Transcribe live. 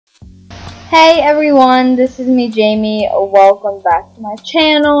Hey everyone, this is me Jamie. Welcome back to my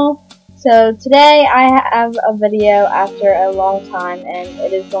channel. So today I have a video after a long time and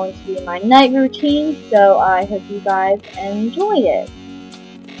it is going to be my night routine, so I hope you guys enjoy it.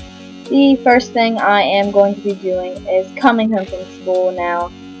 The first thing I am going to be doing is coming home from school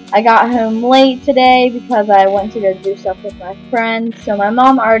now. I got home late today because I went to go do stuff with my friends, so my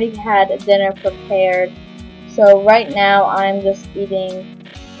mom already had dinner prepared. So right now I'm just eating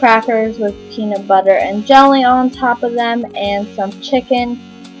crackers with peanut butter and jelly on top of them and some chicken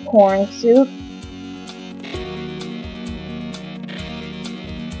corn soup.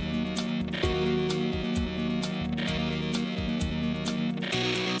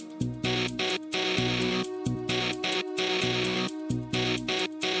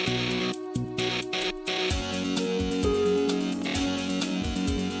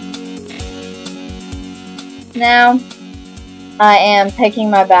 Now I am picking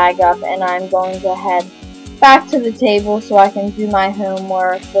my bag up and I'm going to head back to the table so I can do my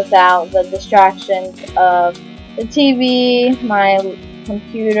homework without the distractions of the TV, my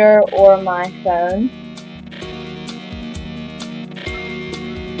computer, or my phone.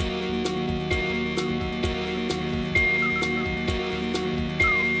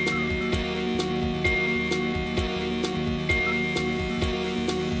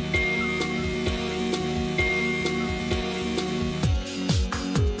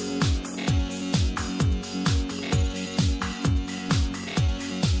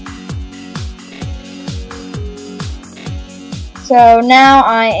 So now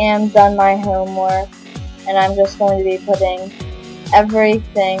I am done my homework and I'm just going to be putting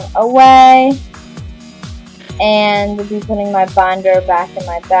everything away and be putting my binder back in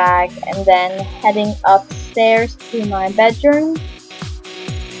my bag and then heading upstairs to my bedroom.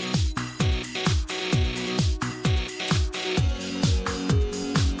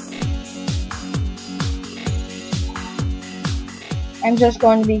 I'm just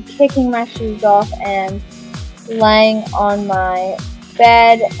going to be kicking my shoes off and laying on my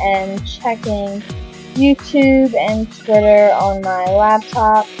bed and checking YouTube and Twitter on my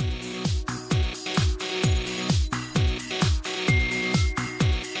laptop.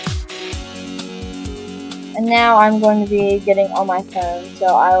 And now I'm going to be getting on my phone, so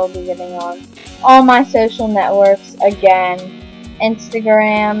I will be getting on all my social networks again.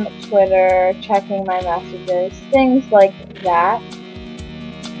 Instagram, Twitter, checking my messages, things like that.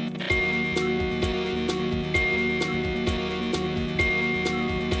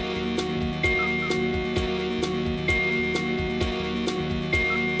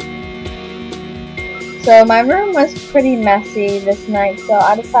 So my room was pretty messy this night, so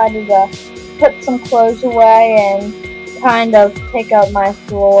I decided to put some clothes away and kind of pick up my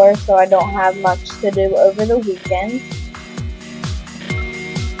floor so I don't have much to do over the weekend.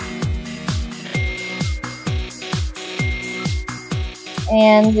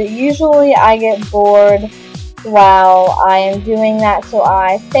 And usually I get bored while I am doing that, so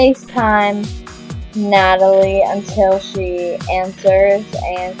I FaceTime Natalie until she answers,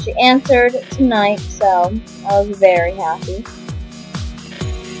 and she answered tonight, so I was very happy.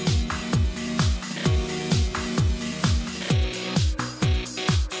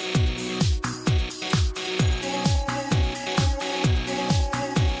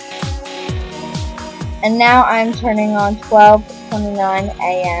 And now I'm turning on 12:29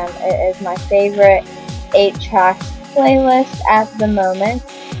 a.m. It is my favorite 8-track playlist at the moment.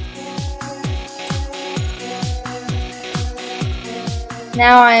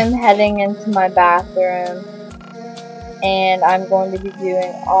 Now I am heading into my bathroom and I'm going to be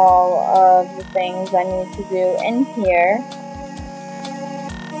doing all of the things I need to do in here.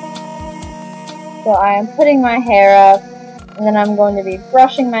 So I am putting my hair up and then I'm going to be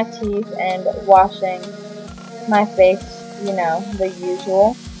brushing my teeth and washing my face, you know, the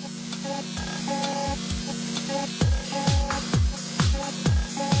usual.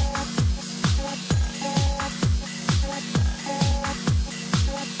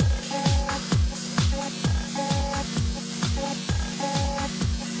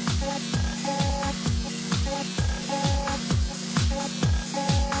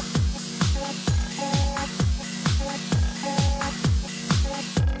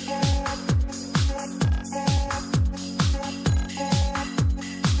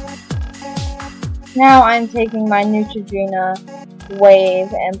 Now I'm taking my Neutrogena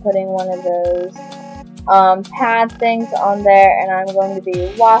Wave and putting one of those pad things on there, and I'm going to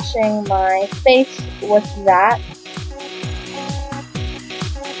be washing my face with that.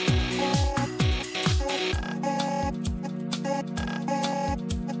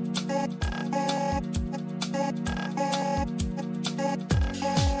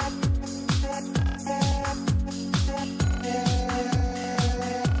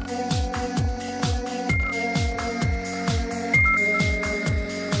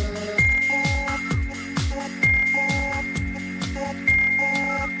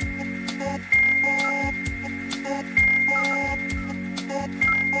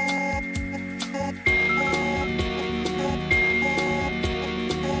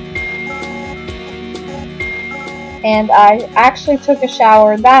 And I actually took a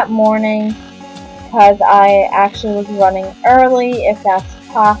shower that morning because I actually was running early, if that's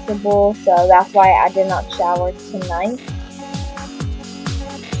possible, so that's why I did not shower tonight.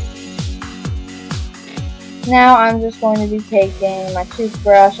 Now I'm just going to be taking my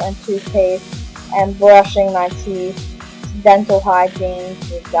toothbrush and toothpaste and brushing my teeth. It's dental hygiene,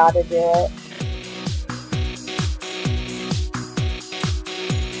 you've got to do it.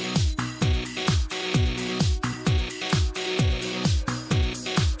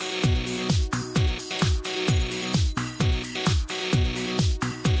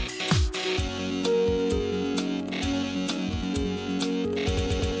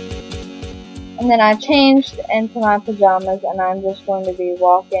 And then I changed into my pajamas and I'm just going to be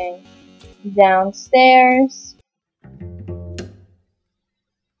walking downstairs.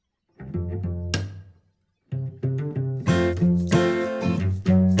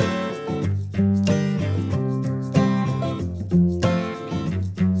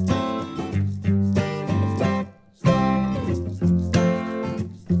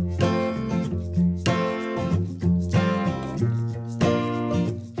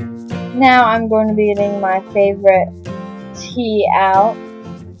 Now I'm going to be getting my favorite tea out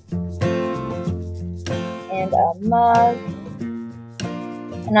and a mug,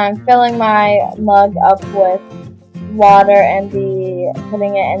 and I'm filling my mug up with water and be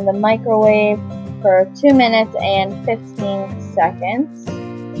putting it in the microwave for 2 minutes and 15 seconds.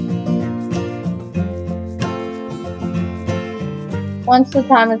 Once the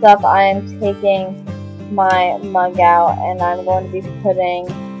time is up, I am taking my mug out and I'm going to be putting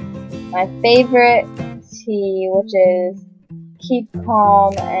my favorite tea, which is Keep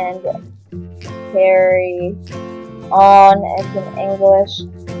Calm and Carry On. It's an English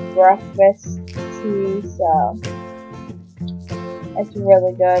breakfast tea, so it's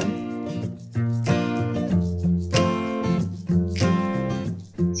really good.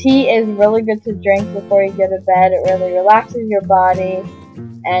 Tea is really good to drink before you go to bed. It really relaxes your body,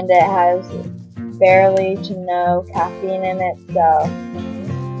 and it has barely to no caffeine in it,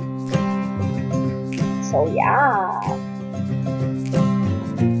 so yeah.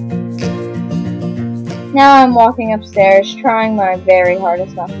 Now I'm walking upstairs, trying my very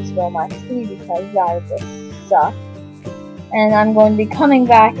hardest not to spill my tea because that would just suck. And I'm going to be coming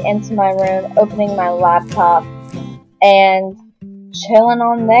back into my room, opening my laptop, and chilling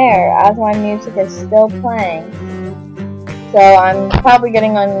on there as my music is still playing. So I'm probably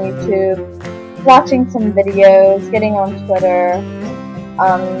getting on YouTube, watching some videos, getting on Twitter.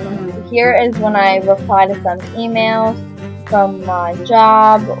 Here is when I reply to some emails from my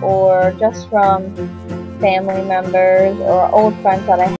job or just from family members or old friends that I